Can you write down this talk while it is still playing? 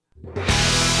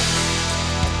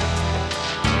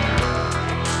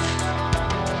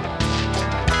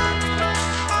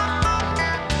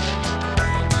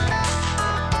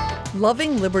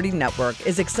Loving Liberty Network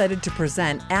is excited to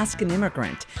present Ask an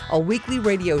Immigrant, a weekly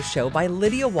radio show by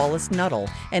Lydia Wallace Nuttall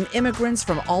and immigrants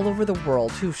from all over the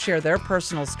world who share their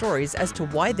personal stories as to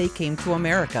why they came to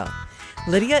America.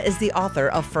 Lydia is the author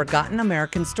of Forgotten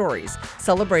American Stories,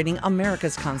 Celebrating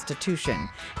America's Constitution,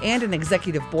 and an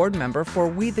executive board member for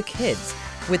We the Kids,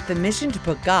 with the mission to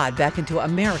put God back into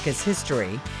America's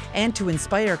history and to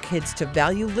inspire kids to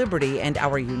value liberty and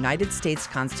our United States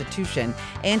Constitution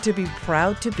and to be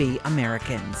proud to be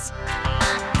Americans.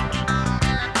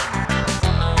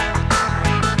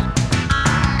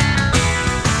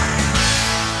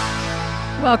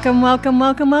 Welcome,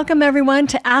 everyone,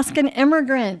 to Ask an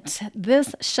Immigrant.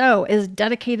 This show is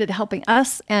dedicated to helping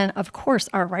us and, of course,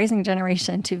 our rising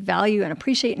generation to value and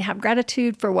appreciate and have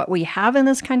gratitude for what we have in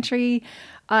this country.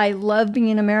 I love being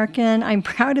an American. I'm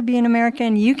proud to be an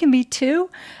American. You can be too.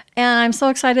 And I'm so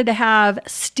excited to have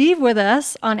Steve with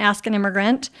us on Ask an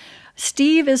Immigrant.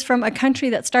 Steve is from a country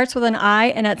that starts with an I,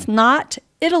 and it's not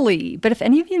Italy. But if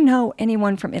any of you know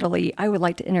anyone from Italy, I would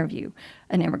like to interview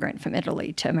an immigrant from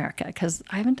Italy to America because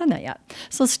I haven't done that yet.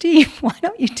 So Steve, why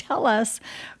don't you tell us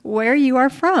where you are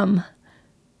from?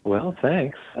 Well,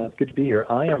 thanks. Good to be here.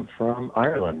 I am from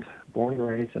Ireland, born and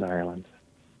raised in Ireland.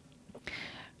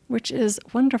 Which is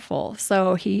wonderful.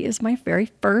 So he is my very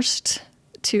first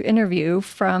to interview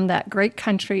from that great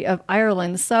country of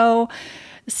Ireland. So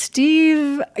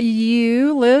Steve,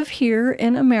 you live here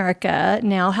in America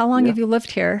now. How long have you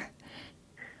lived here?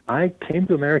 I came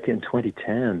to America in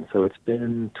 2010, so it's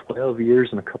been 12 years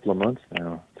and a couple of months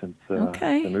now since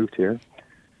I moved here.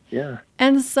 Yeah.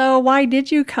 And so why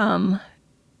did you come?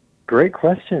 Great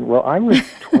question. Well, I was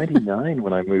 29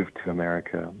 when I moved to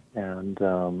America, and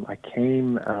I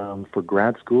came for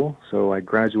grad school. So I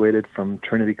graduated from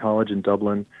Trinity College in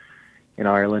Dublin in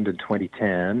Ireland in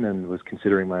 2010 and was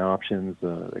considering my options.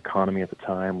 The economy at the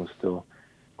time was still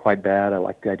quite bad. I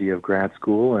liked the idea of grad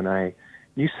school, and I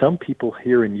knew some people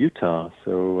here in Utah.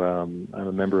 So I'm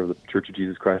a member of the Church of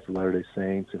Jesus Christ of Latter-day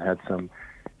Saints and had some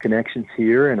connections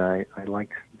here, and I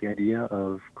liked the idea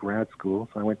of grad school.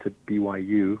 So I went to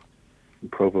BYU in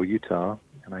Provo, Utah,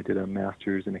 and I did a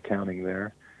master's in accounting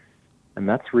there. And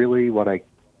that's really what I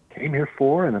came here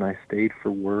for, and then I stayed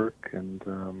for work, and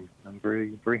I'm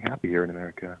very, very happy here in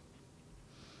America.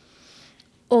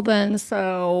 Well then,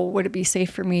 so would it be safe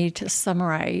for me to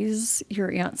summarize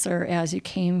your answer as you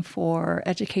came for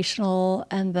educational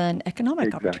and then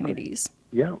economic opportunities?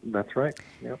 Yeah, that's right.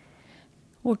 Yep.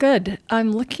 Well, good.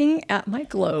 I'm looking at my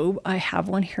globe. I have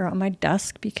one here on my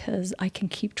desk because I can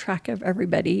keep track of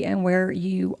everybody and where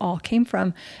you all came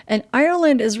from. And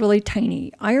Ireland is really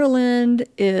tiny. Ireland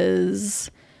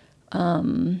is,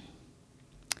 it's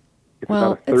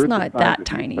not that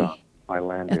tiny.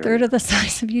 A third of the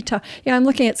size of Utah. Yeah, I'm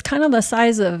looking. It's kind of the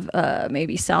size of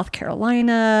maybe South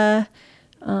Carolina.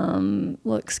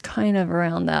 Looks kind of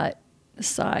around that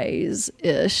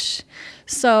size-ish.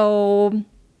 So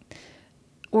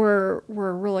we're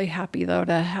really happy, though,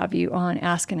 to have you on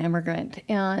Ask an Immigrant.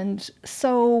 And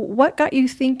so what got you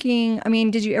thinking, I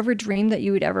mean, did you ever dream that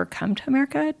you would ever come to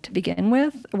America to begin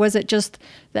with? Was it just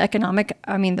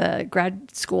the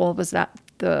grad school, was that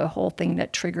the whole thing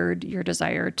that triggered your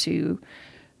desire to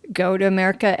go to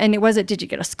America? And did you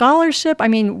get a scholarship? I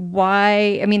mean,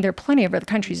 why? I mean, there are plenty of other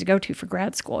countries to go to for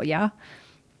grad school, yeah?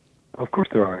 Of course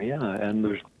there are, yeah. And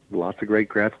there's lots of great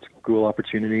grad school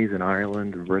opportunities in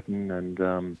Ireland and Britain.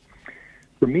 And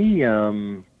for me,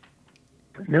 no,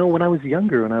 when I was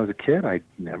younger, when I was a kid, I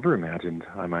never imagined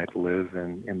I might live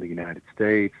in the United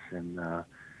States and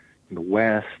in the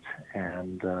West.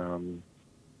 And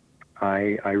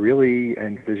I really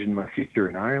envisioned my future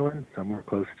in Ireland, somewhere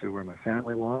close to where my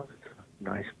family was. It's a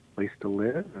nice place to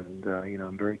live, and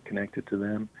I'm very connected to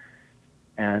them.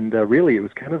 And really, it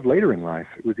was kind of later in life.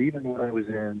 It was even when I was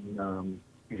in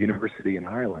university in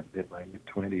Ireland in my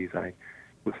mid-20s, I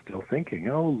was still thinking,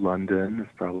 London is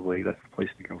probably, that's the place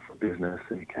to go for business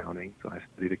and accounting. So I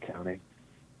studied accounting,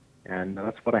 and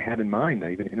that's what I had in mind.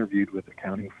 I even interviewed with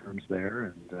accounting firms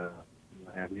there and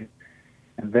what have you.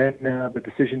 And then the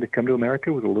decision to come to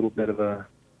America was a little bit of a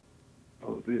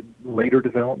later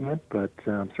development, but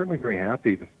I'm certainly very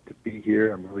happy to be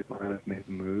here. I'm really glad I've made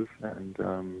the move.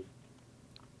 And,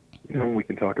 we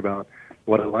can talk about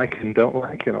what I like and don't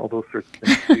like and all those sorts of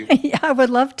things too. Yeah, I would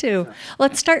love to.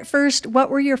 Let's start first. What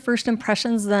were your first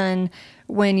impressions then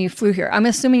when you flew here? I'm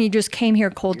assuming you just came here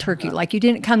cold turkey. Like you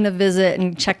didn't come to visit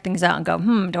and check things out and go,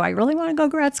 do I really want to go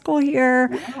grad school here?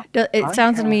 Well, it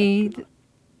sounds to me...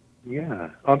 Yeah,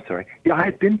 I'm sorry. Yeah, I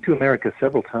had been to America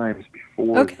several times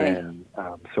before then.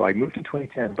 So I moved in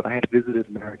 2010, but I had visited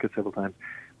America several times.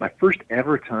 My first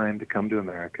ever time to come to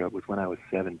America was when I was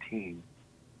 17.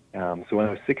 So when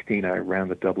I was 16, I ran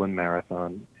the Dublin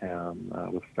Marathon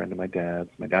with a friend of my dad's.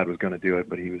 My dad was going to do it,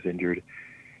 but he was injured.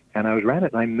 And I ran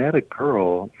it, and I met a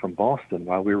girl from Boston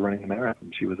while we were running the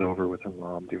marathon. She was over with her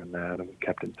mom doing that, and we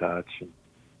kept in touch.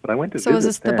 But I went to So visit was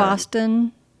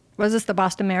this the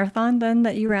Boston Marathon then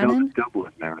that you ran No, in? the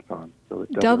Dublin Marathon. So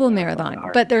the Dublin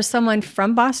Marathon. But there's someone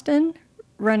from Boston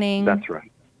running That's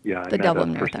right. Yeah, I the met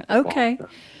Dublin a person Marathon. from Okay.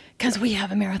 Boston. Because we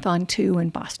have a marathon too in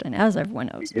Boston, as everyone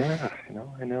knows. Yeah,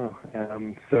 I know.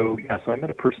 So I met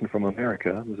a person from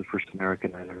America. It was the first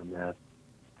American I ever met.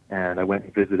 And I went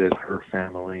and visited her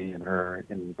family and her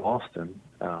in Boston,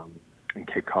 in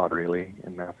Cape Cod, really,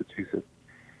 in Massachusetts.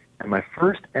 And my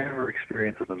first ever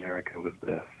experience of America was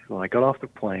this. When I got off the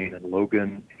plane at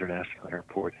Logan International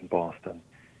Airport in Boston,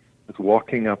 I was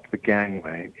walking up the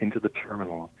gangway into the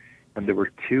terminal, and there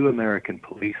were two American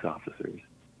police officers.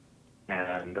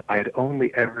 And I had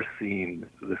only ever seen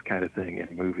this kind of thing in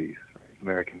movies,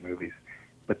 American movies.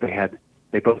 But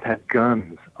they both had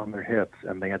guns on their hips,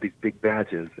 and they had these big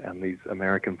badges and these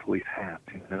American police hats.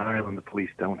 In Ireland, the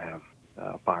police don't have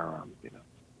firearms,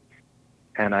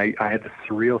 And I had this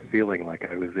surreal feeling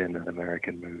like I was in an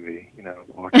American movie,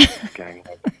 walking the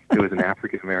gangway. There was an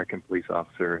African-American police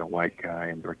officer and a white guy,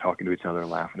 and they were talking to each other,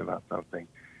 laughing about something.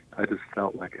 I just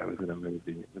felt like I was in a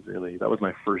movie. That was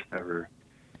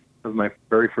my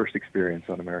very first experience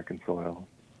on American soil.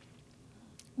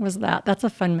 That's a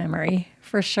fun memory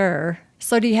for sure.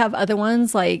 So do you have other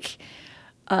ones like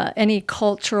any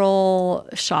cultural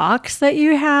shocks that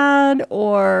you had,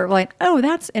 or like, oh,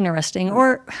 that's interesting,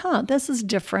 or this is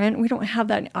different, we don't have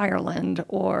that in Ireland,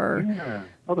 or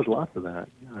there's lots of that.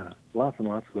 Lots and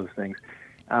lots of those things.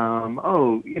 From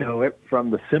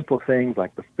the simple things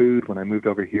like the food. When I moved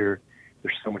over here,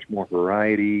 there's so much more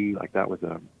variety. Like that was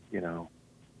a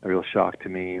real shock to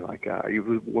me. Like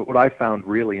what I found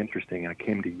really interesting, I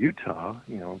came to Utah,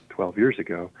 12 years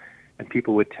ago, and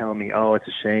people would tell me, oh, it's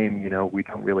a shame, we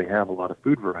don't really have a lot of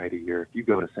food variety here. If you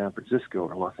go to San Francisco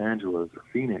or Los Angeles or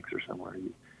Phoenix or somewhere,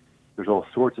 there's all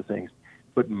sorts of things.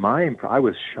 But I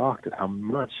was shocked at how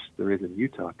much there is in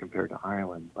Utah compared to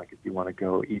Ireland. Like if you want to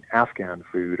go eat Afghan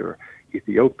food or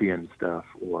Ethiopian stuff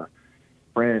or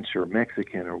French or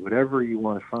Mexican or whatever you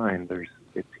want to find,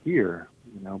 it's here,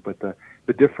 But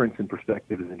the difference in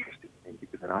perspective is interesting to me,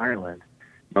 because in Ireland,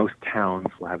 most towns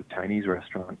will have a Chinese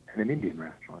restaurant and an Indian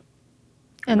restaurant.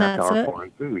 And that's our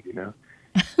foreign food,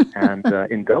 And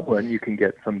in Dublin, you can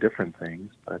get some different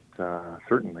things, but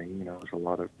certainly, there's a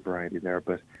lot of variety there.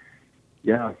 But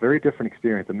yeah, very different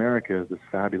experience. America is this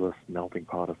fabulous melting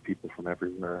pot of people from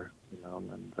everywhere,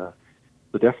 and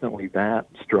so definitely that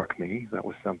struck me. That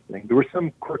was something. There were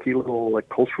some quirky little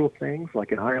cultural things,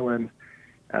 like in Ireland.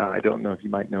 I don't know if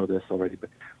you might know this already, but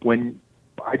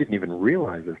I didn't even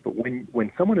realize this, but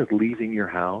when someone is leaving your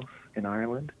house in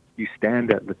Ireland, you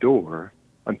stand at the door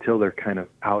until they're kind of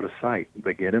out of sight.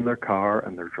 They get in their car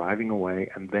and they're driving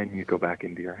away, and then you go back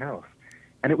into your house.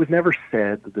 And it was never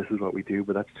said that this is what we do,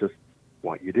 but that's just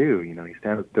what you do. You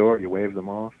stand at the door, you wave them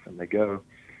off, and they go.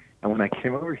 And when I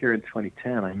came over here in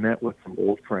 2010, I met with some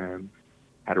old friends,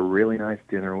 had a really nice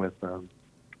dinner with them,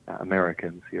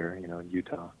 Americans here, in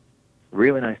Utah.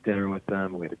 Really nice dinner with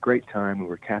them. We had a great time. We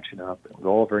were catching up. It was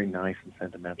all very nice and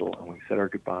sentimental, and we said our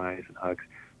goodbyes and hugs.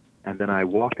 And then I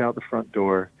walked out the front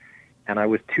door, and I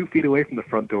was 2 feet away from the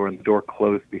front door, and the door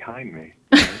closed behind me.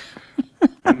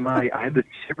 And I had this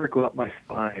shiver go up my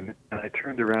spine, and I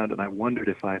turned around, and I wondered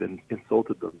if I had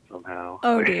insulted them somehow.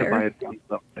 Oh, dear. If I had done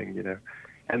something,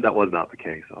 And that was not the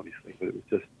case, obviously, but it was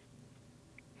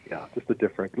just a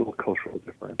different, little cultural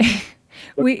difference.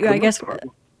 I guess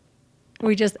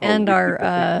we just end our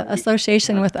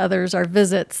association with others, our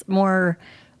visits, more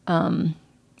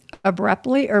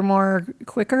abruptly or more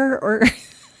quicker, or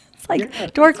it's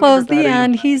like door closed, the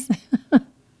end. He's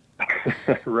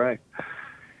right.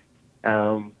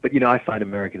 But I find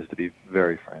Americans to be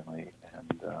very friendly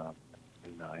and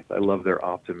nice. I love their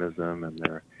optimism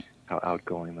and how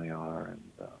outgoing they are,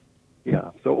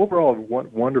 and So overall,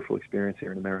 wonderful experience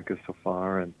here in America so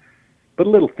far, but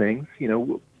little things,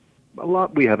 a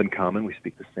lot we have in common. We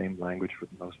speak the same language for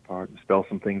the most part. We spell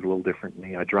some things a little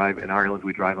differently. In Ireland,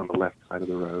 we drive on the left side of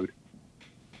the road,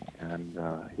 and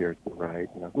here it's the right.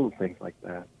 Little things like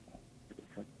that.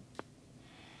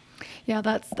 Yeah,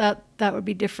 that would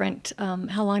be different.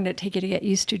 How long did it take you to get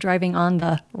used to driving on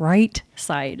the right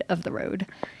side of the road?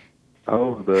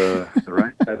 Oh, the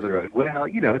right side of the road. Well,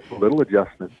 it's a little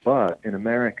adjustment, but in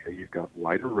America, you've got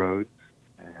wider roads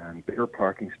and bigger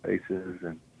parking spaces,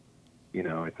 and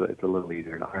it's a little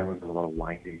easier. In Ireland, there's a lot of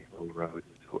windy little roads.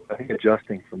 So I think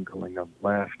adjusting from going on the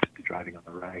left to driving on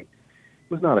the right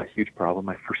was not a huge problem.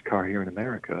 My first car here in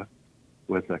America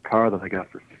was a car that I got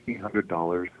for $1,500, a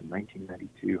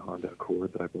 1992 Honda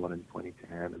Accord that I bought in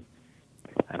 2010,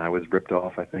 and I was ripped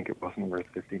off. I think it wasn't worth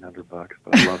 $1,500,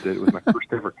 but I loved it. It was my first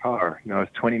ever car. I was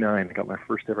 29. I got my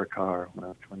first ever car when I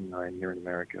was 29 here in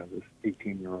America. This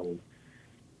 18-year-old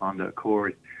Honda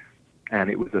Accord, and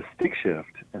it was a stick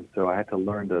shift, and so I had to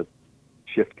learn to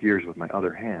shift gears with my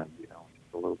other hand, just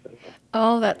a little bit.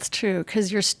 Oh, that's true,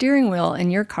 because your steering wheel in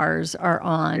your cars are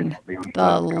on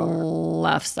the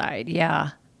left side.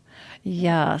 Yeah.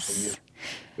 Yes.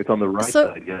 It's on the right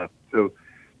side. Yeah. So,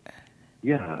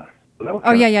 yeah. So that was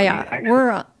oh, yeah. Actually,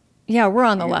 we're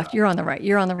on the left. You're on the right.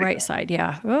 You're on the right side.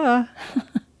 Yeah.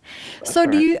 So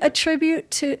do you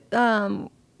attribute to,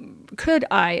 could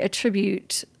I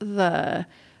attribute the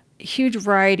huge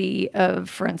variety of,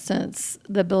 for instance,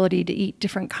 the ability to eat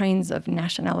different kinds of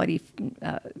nationality,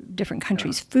 different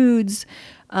countries' foods,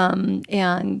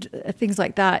 and things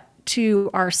like that to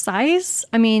our size?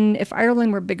 I mean, if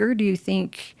Ireland were bigger, do you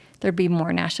think there'd be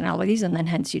more nationalities, and then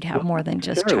hence you'd have more than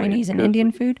just Chinese and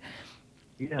Indian food?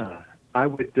 Yeah, I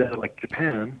would, like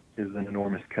Japan is an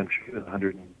enormous country with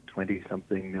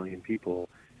 120-something million people,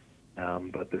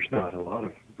 but there's not a lot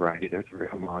of variety there. It's a very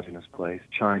homogenous place.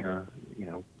 China,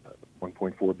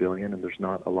 1.4 billion, and there's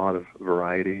not a lot of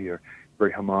variety, or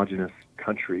very homogenous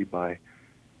country by,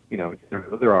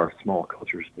 there are small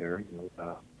cultures there,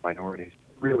 minorities,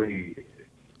 really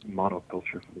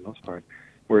monoculture for the most part.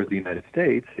 Whereas the United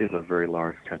States is a very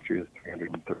large country with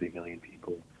 330 million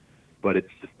people, but it's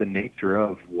just the nature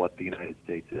of what the United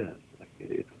States is.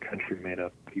 It's a country made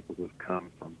up of people who have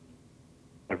come from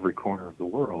every corner of the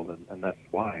world, and that's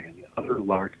why. And other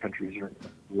large countries are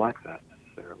like that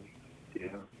necessarily.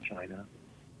 China,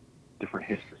 different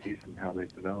histories and how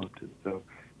they've developed. And so,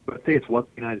 but I'd say it's what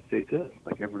the United States is.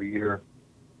 Like every year,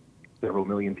 several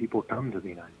million people come to the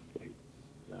United States.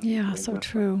 Yeah, so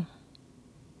true.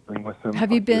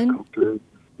 Have you been?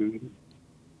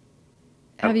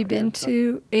 Have you been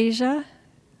to Asia?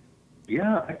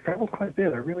 Yeah, I traveled quite a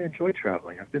bit. I really enjoy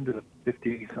traveling. I've been to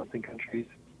 50-something countries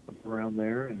around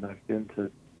there, and I've been to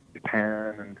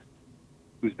Japan and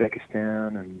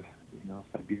Uzbekistan and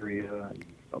Siberia and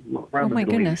around the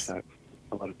Middle East. I spent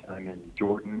a lot of time in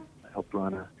Jordan. I helped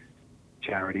run a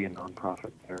charity and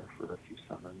nonprofit there for a few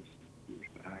summers years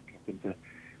back.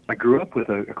 I grew up with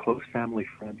a close family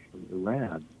friend from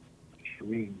Iran,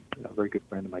 Shireen, a very good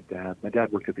friend of my dad. My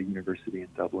dad worked at the university in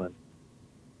Dublin,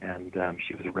 and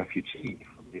she was a refugee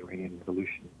from the Iranian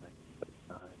Revolution. And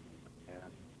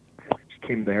she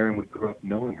came there, and we grew up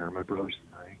knowing her. My brothers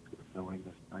and I grew up knowing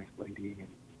this nice lady, and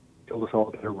told us all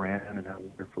about Iran and how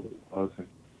wonderful it was,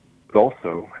 but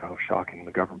also how shocking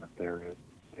the government there is.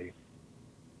 They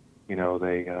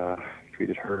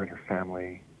treated her and her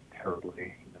family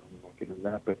terribly. We won't get into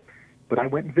that, but I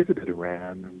went and visited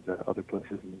Iran and other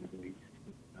places in the Middle East.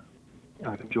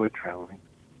 I've enjoyed traveling.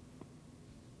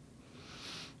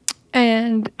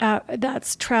 And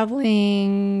that's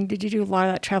traveling. Did you do a lot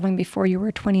of that traveling before you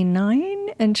were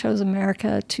 29 and chose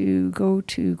America to go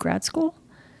to grad school?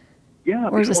 Yeah.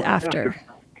 Or was this after?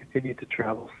 I continued to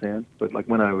travel since, but like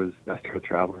when I started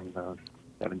traveling when I was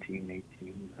 17,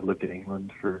 18, I lived in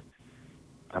England for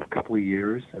a couple of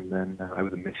years, and then I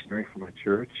was a missionary for my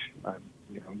church. I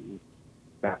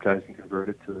baptized and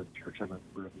converted to the church I'm a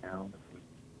member of now.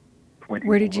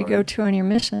 Where did you go to on your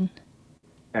mission?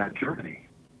 Germany.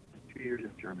 2 years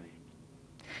in Germany.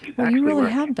 Well, you really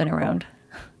have been around.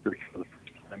 For the first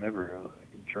time ever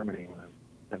in Germany when I was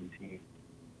 17.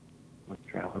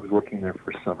 I was working there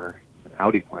for a summer, an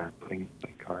Audi plant, putting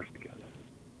cars together.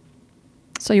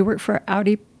 So you worked for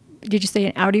Audi? Did you say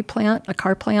an Audi plant, a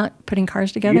car plant, putting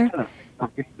cars together? Yeah,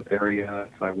 in the area.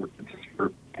 So I worked just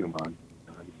for 2 months.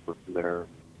 I just worked there.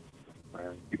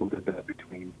 And people did that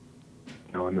between,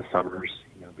 in the summers,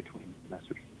 between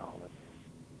semesters and all that.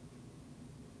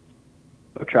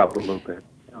 I traveled a little bit.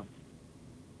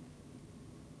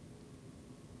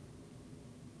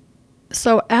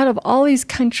 So out of all these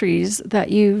countries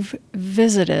that you've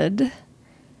visited,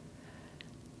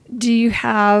 do you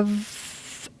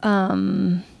have,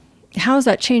 how has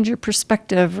that changed your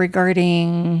perspective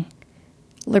regarding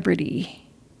liberty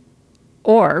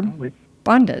or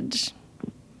bondage?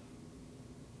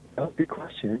 Oh, good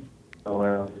question.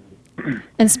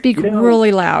 And speak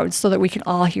really loud so that we can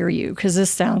all hear you, because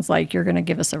this sounds like you're going to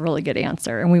give us a really good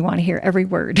answer, and we want to hear every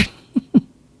word.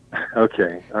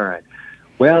 Okay, all right.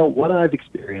 Well, what I've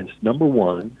experienced, number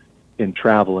one, in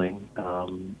traveling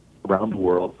around the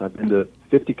world, I've been to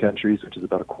 50 countries, which is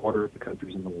about a quarter of the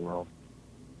countries in the world.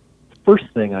 The first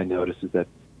thing I noticed is that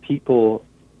people,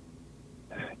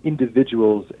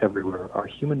 individuals everywhere, are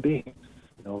human beings.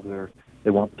 They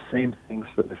want the same things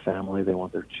for their family. They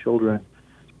want their children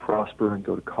prosper and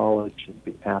go to college and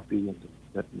be happy and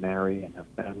to marry and have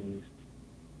families.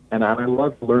 And I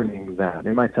loved learning that.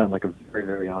 It might sound like a very,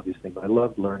 very obvious thing, but I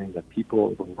loved learning that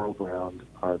people, the world around,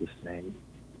 are the same,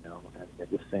 and they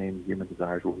have the same human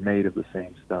desires. We're made of the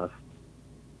same stuff.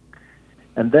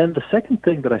 And then the second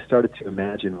thing that I started to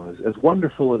imagine was, as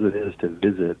wonderful as it is to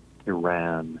visit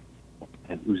Iran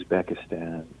and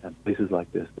Uzbekistan and places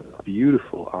like this,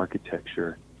 beautiful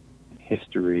architecture, and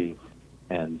history,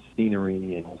 and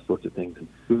scenery, and all sorts of things, and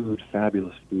food,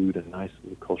 fabulous food, and nice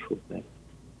little cultural things.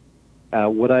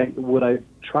 What I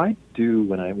try to do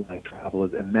when I travel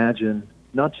is imagine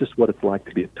not just what it's like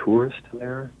to be a tourist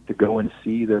there, to go and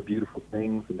see their beautiful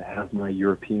things and to have my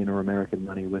European or American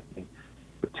money with me,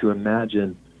 but to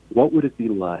imagine what would it be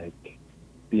like to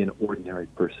be an ordinary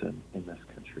person in this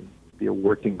country, be a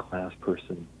working class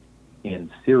person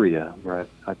in Syria, where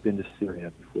I've been to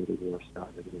Syria before the war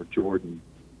started, or Jordan,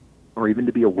 or even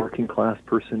to be a working class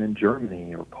person in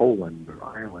Germany or Poland or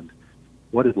Ireland.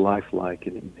 What is life like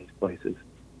in these places?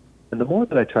 And the more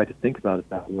that I try to think about it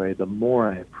that way, the more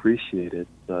I appreciated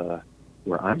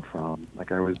where I'm from.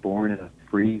 Like, I was born in a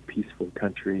free, peaceful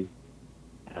country,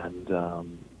 and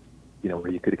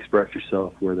where you could express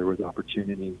yourself, where there was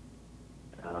opportunity,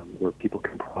 where people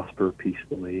can prosper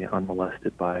peacefully,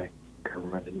 unmolested by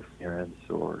government interference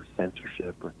or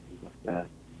censorship or things like that.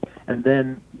 And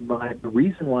then the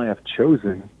reason why I've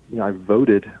chosen, I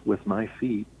voted with my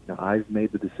feet. I've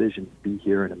made the decision to be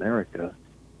here in America,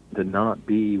 to not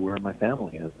be where my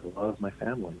family is. I love my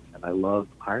family, and I love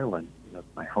Ireland.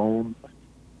 My home,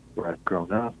 where I've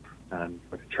grown up. I'm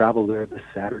going to travel there this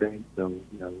Saturday, so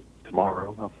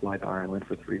tomorrow I'll fly to Ireland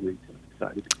for 3 weeks. I'm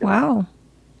excited to go. Wow.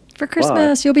 For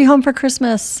Christmas. You'll be home for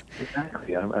Christmas.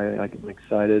 Exactly. I'm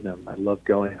excited. I love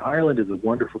going. Ireland is a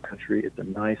wonderful country. It's a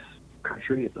nice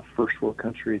country. It's a first world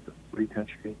country. It's a free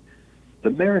country.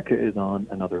 But America is on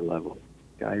another level.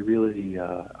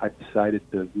 I've decided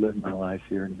to live my life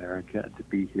here in America and to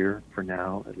be here for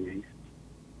now, at least.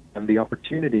 And the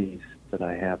opportunities that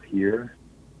I have here.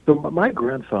 So my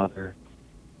grandfather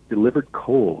delivered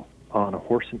coal on a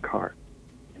horse and cart.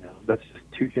 That's just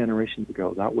 2 generations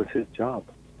ago. That was his job.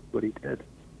 That's what he did.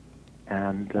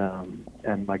 And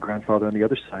my grandfather on the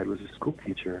other side was a school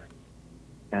teacher.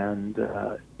 And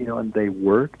and they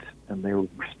worked, and they were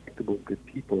respectable, good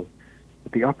people.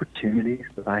 But the opportunities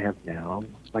that I have now,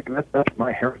 that's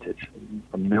my heritage,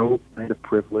 from no kind of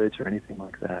privilege or anything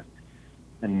like that.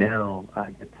 And now I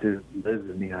get to live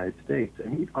in the United States.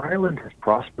 And Ireland has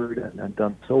prospered and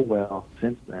done so well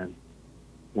since then.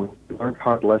 We learned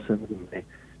hard lessons, and they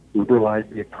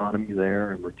liberalized the economy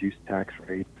there and reduced tax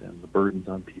rates and the burdens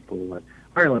on people. And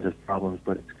Ireland has problems,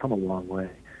 but it's come a long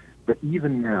way. But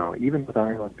even now, even with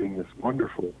Ireland being this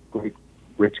wonderful, great,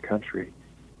 rich country,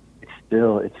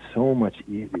 it's so much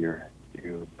easier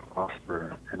to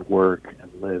prosper and work and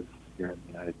live here in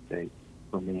the United States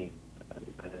for me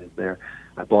than it is there.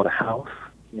 I bought a house,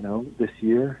 this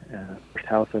year, first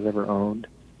house I've ever owned.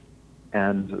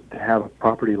 And to have a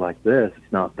property like this,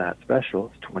 it's not that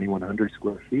special. It's 2,100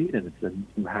 square feet, and it's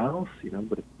a new house,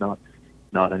 but it's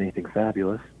not anything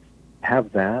fabulous.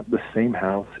 Have that, the same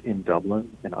house in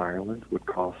Dublin, in Ireland, would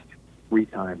cost 3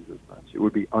 times as much. It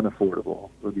would be unaffordable.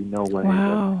 There would be no way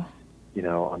Wow. that,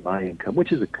 on my income,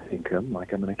 which is a good income,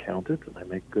 like I'm an accountant and I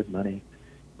make good money,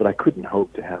 but I couldn't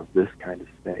hope to have this kind of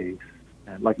space.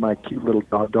 And like my cute little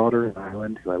goddaughter in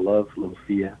Ireland, who I love, little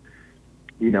Fia,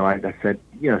 I said,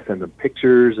 send them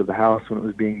pictures of the house when it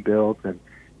was being built, and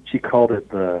she called it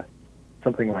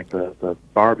something like the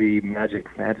Barbie Magic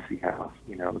Fantasy House,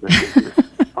 this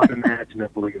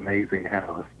unimaginably amazing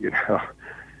house,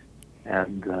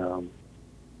 and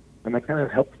that kind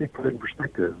of helps me put it in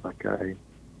perspective.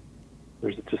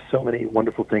 There's just so many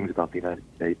wonderful things about the United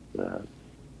States.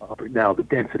 Now, the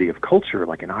density of culture,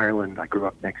 like in Ireland, I grew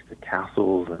up next to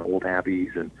castles and old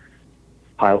abbeys and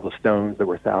piles of stones that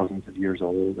were thousands of years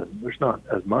old, and there's not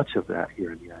as much of that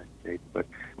here in the United States. But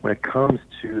when it comes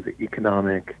to the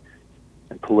economic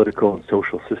and political and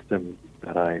social system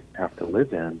that I have to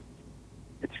live in,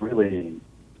 it's really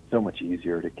so much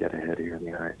easier to get ahead here in the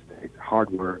United States.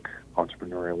 Hard work,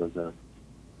 entrepreneurialism,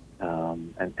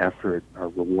 and effort are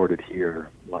rewarded here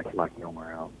like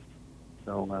nowhere else.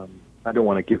 So I don't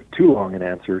want to give too long an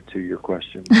answer to your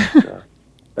question, but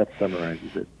that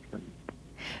summarizes it.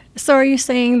 So are you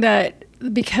saying that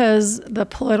because the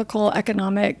political,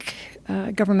 economic,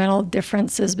 governmental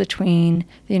differences between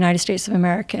the United States of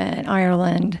America and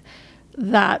Ireland,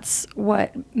 that's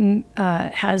what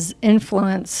has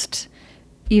influenced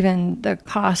even the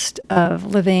cost of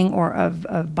living or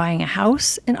of buying a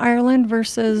house in Ireland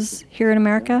versus here in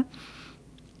America?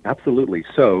 Absolutely.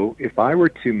 So if I were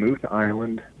to move to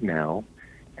Ireland now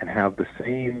and have the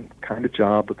same kind of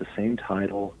job with the same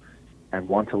title and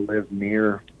want to live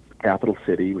near the capital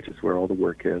city, which is where all the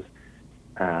work is,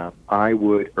 I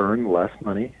would earn less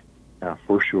money,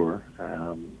 for sure.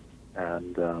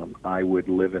 And I would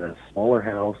live in a smaller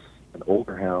house, an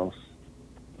older house.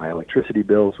 My electricity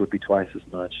bills would be twice as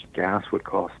much. Gas would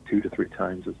cost 2 to 3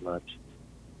 times as much.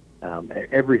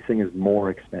 Everything is more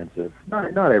expensive.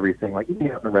 Not everything. Like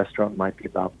eating out in a restaurant might be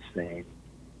about the same.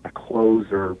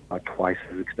 Clothes are about twice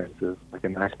as expensive. Like a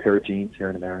nice pair of jeans here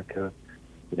in America,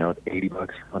 it's $80,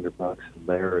 $100, and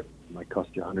there it might cost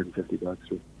you $150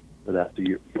 for that. So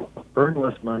you earn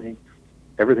less money,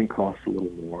 everything costs a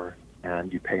little more,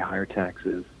 and you pay higher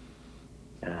taxes.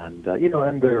 And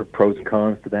and there are pros and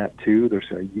cons to that too. There's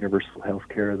universal health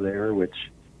care there,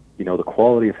 which the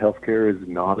quality of healthcare is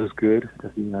not as good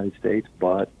as the United States,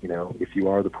 but, if you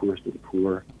are the poorest of the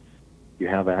poor, you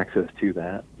have access to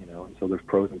that, and so there's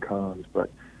pros and cons.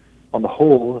 But on the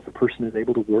whole, if a person is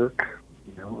able to work,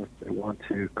 if they want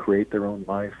to create their own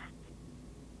life,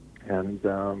 and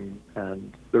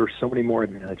there are so many more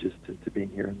advantages to being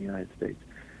here in the United States.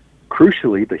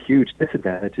 Crucially, the huge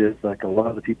disadvantage is, like, a lot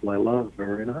of the people I love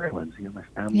are in Ireland. My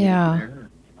family is there.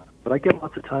 But I get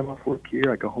lots of time off work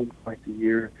here. I go home twice a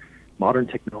year. Modern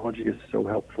technology is so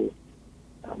helpful.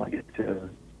 I get to,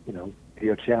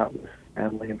 video chat with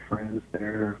family and friends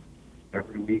there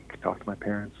every week, talk to my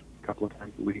parents a couple of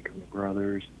times a week, and my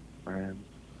brothers, friends.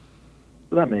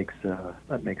 So that makes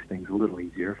things a little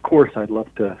easier. Of course, I'd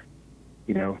love to,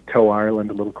 tow Ireland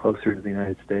a little closer to the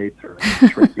United States, or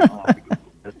trade you off.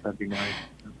 That'd be nice.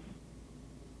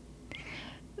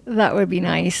 That would be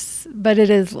nice, but it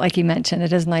is, like you mentioned,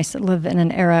 it is nice to live in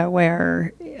an era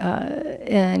where,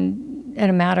 in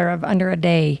a matter of under a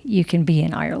day, you can be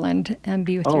in Ireland and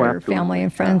be with your absolutely. family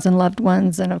and friends and loved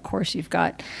ones, and of course, you've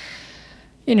got,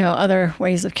 other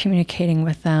ways of communicating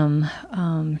with them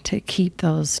to keep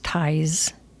those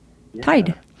ties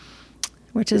tied,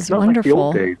 which is wonderful.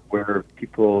 Like the old days where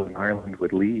people in Ireland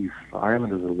would leave.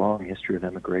 Ireland has a long history of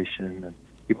emigration, and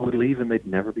people would leave and they'd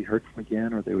never be heard from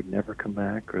again, or they would never come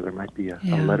back, or there might be a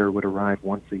letter would arrive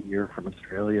once a year from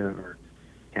Australia or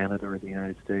Canada or the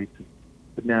United States.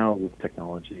 But now with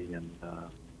technology and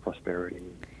prosperity,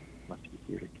 it's much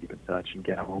easier to keep in touch and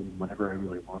get home whenever I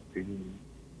really want to.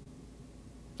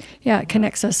 Yeah, it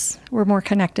connects us. We're more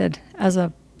connected as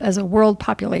a world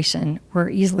population. We're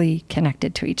easily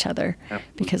connected to each other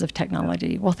because of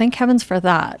technology. Well, thank heavens for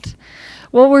that.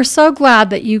 Well, we're so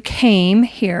glad that you came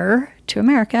here to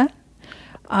America.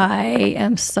 I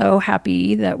am so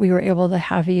happy that we were able to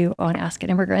have you on Ask an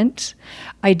Immigrant.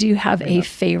 I do have a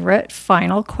favorite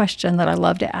final question that I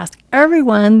love to ask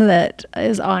everyone that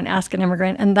is on Ask an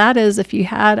Immigrant, and that is, if you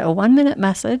had a 1-minute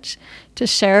message to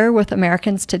share with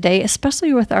Americans today,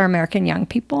 especially with our American young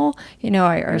people,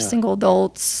 our single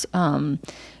adults,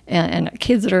 and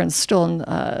kids that are still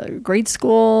in grade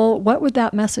school, what would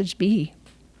that message be?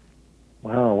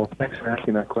 Wow, well, thanks for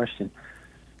asking that question.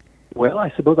 Well,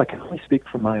 I suppose I can only speak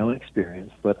from my own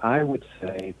experience, but I would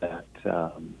say that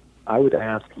I would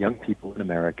ask young people in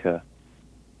America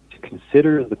to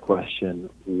consider the question,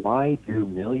 why do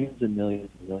millions and millions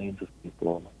and millions of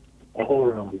people all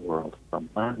around the world, from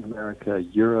Latin America,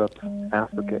 Europe,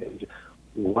 Africa, Asia,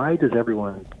 why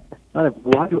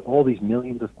do all these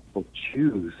millions of people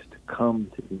choose to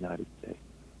come to the United States?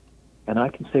 And I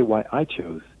can say why I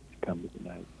chose to come to the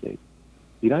United States.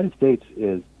 The United States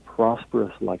is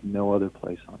prosperous like no other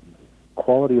place on earth.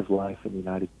 Quality of life in the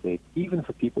United States, even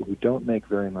for people who don't make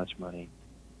very much money,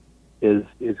 is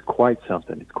quite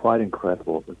something. It's quite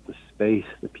incredible. The space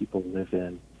that people live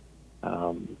in,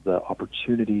 the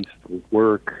opportunities for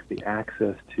work, the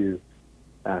access to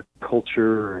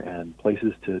culture and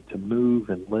places to move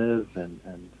and live,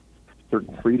 and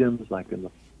certain freedoms like in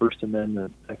the First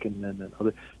Amendment, Second Amendment,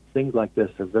 other things like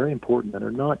this are very important and are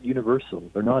not universal.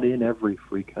 They're not in every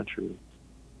free country.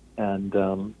 And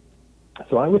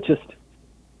so I would just,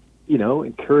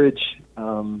 encourage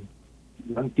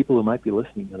young people who might be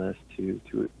listening to this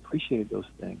to appreciate those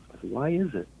things. Why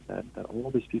is it that all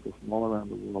these people from all around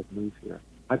the world move here?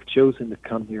 I've chosen to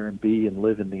come here and be and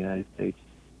live in the United States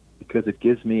because it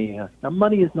gives me, now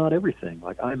money is not everything.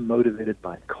 Like, I'm motivated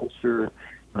by culture.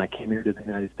 When I came here to the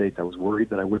United States, I was worried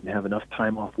that I wouldn't have enough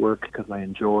time off work because I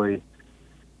enjoy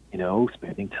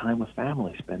spending time with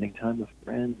family, spending time with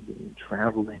friends, and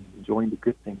traveling, enjoying the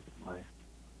good things in life.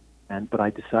 But I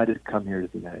decided to come here to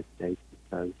the United States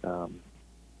because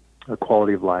the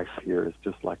quality of life here is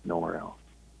just like nowhere else.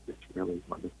 It's really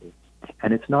wonderful.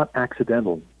 And it's not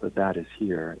accidental that is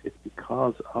here. It's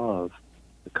because of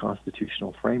the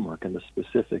constitutional framework and the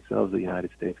specifics of the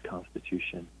United States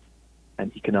Constitution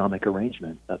and economic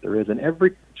arrangement that there is. And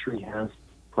every country has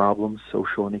problems,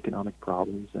 social and economic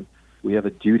problems, and we have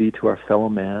a duty to our fellow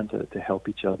man to help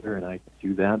each other, and I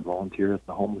do that, volunteer at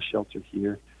the homeless shelter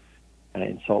here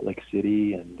in Salt Lake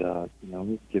City, and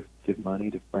give money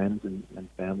to friends and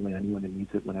family, anyone who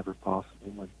needs it whenever possible.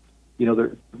 And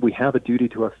we have a duty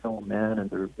to our fellow man,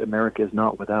 and America is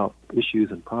not without issues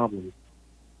and problems,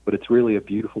 but it's really a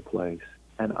beautiful place.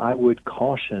 And I would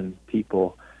caution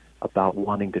people about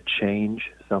wanting to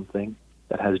change something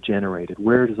that has generated.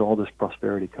 Where does all this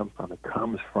prosperity come from? It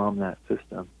comes from that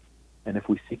system. And if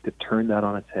we seek to turn that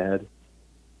on its head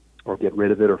or get rid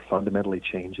of it or fundamentally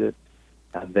change it,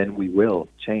 then we will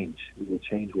change. We will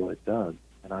change what it does.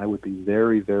 And I would be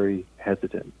very, very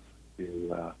hesitant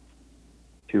to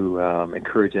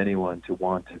encourage anyone to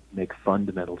want to make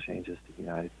fundamental changes to the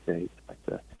United States, like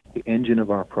the engine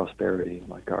of our prosperity,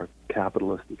 like our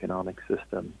capitalist economic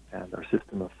system and our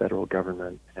system of federal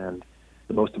government and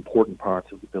the most important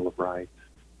parts of the Bill of Rights.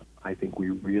 I think we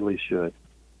really should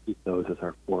keep those as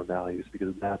our core values,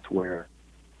 because that's where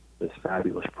this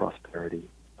fabulous prosperity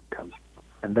comes from.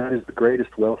 And that is the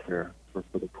greatest welfare for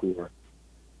the poor.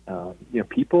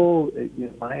 People,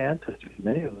 my ancestors,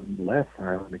 many of them left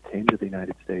Ireland and came to the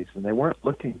United States, and they weren't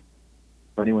looking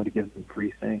for anyone to give them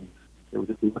free things. They were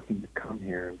just looking to come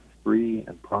here and be free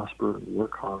and prosper and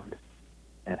work hard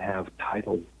and have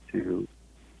title to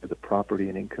the property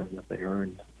and income that they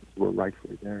earned were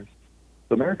rightfully theirs.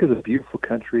 So America is a beautiful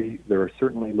country. There are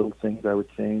certainly little things I would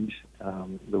change.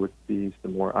 There would be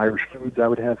some more Irish foods I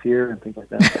would have here and things like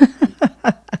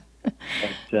that.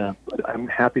 But I'm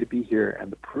happy to be here,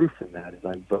 and the proof in that is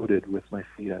I voted with my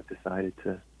feet. I've decided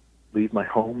to leave my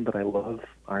home that I love.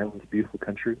 Ireland's a beautiful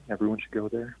country. Everyone should go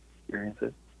there, experience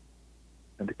it,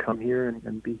 and to come here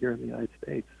and be here in the United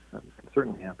States. I'm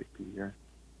certainly happy to be here.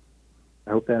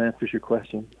 I hope that answers your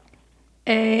question.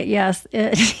 Yes,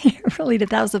 it really did.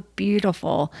 That was a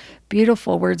beautiful,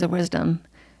 beautiful words of wisdom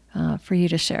for you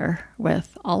to share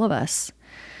with all of us.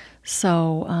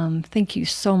 So thank you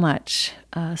so much,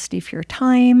 Steve, for your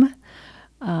time,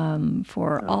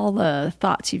 for all the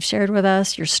thoughts you've shared with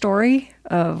us, your story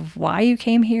of why you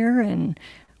came here and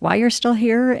why you're still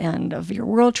here, and of your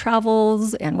world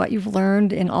travels and what you've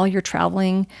learned in all your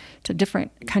traveling to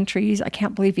different countries. I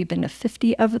can't believe you've been to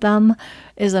 50 of them.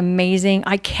 Is amazing.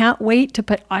 I can't wait to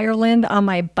put Ireland on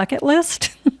my bucket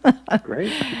list.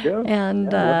 Great, to go.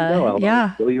 And I'll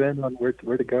fill you in on where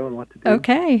to go and what to do.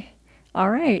 Okay.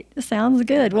 All right. Sounds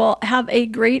good. Well, have a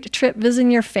great trip visiting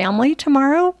your family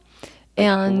tomorrow.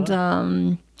 And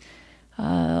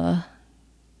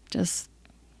just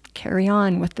carry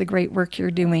on with the great work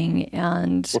you're doing.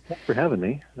 And well, thanks for having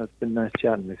me. It's been nice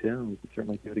chatting with you. We can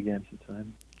certainly do it again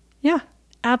sometime. Yeah,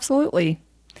 absolutely.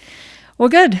 Well,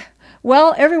 good.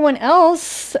 Well, everyone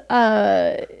else,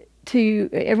 to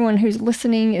everyone who's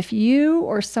listening, if you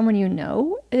or someone you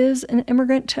know is an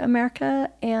immigrant to America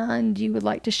and you would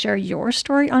like to share your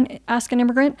story on Ask an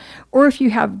Immigrant, or if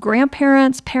you have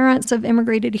grandparents, parents have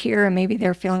immigrated here and maybe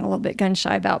they're feeling a little bit gun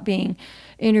shy about being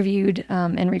interviewed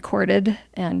and recorded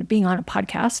and being on a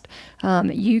podcast,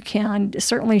 you can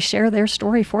certainly share their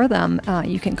story for them.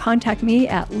 You can contact me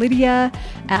at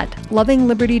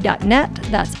lydia@lovingliberty.net.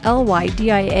 That's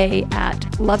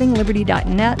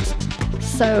LYDIA@lovingliberty.net.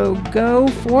 So go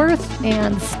forth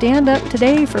and stand up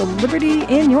today for liberty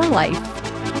in your life.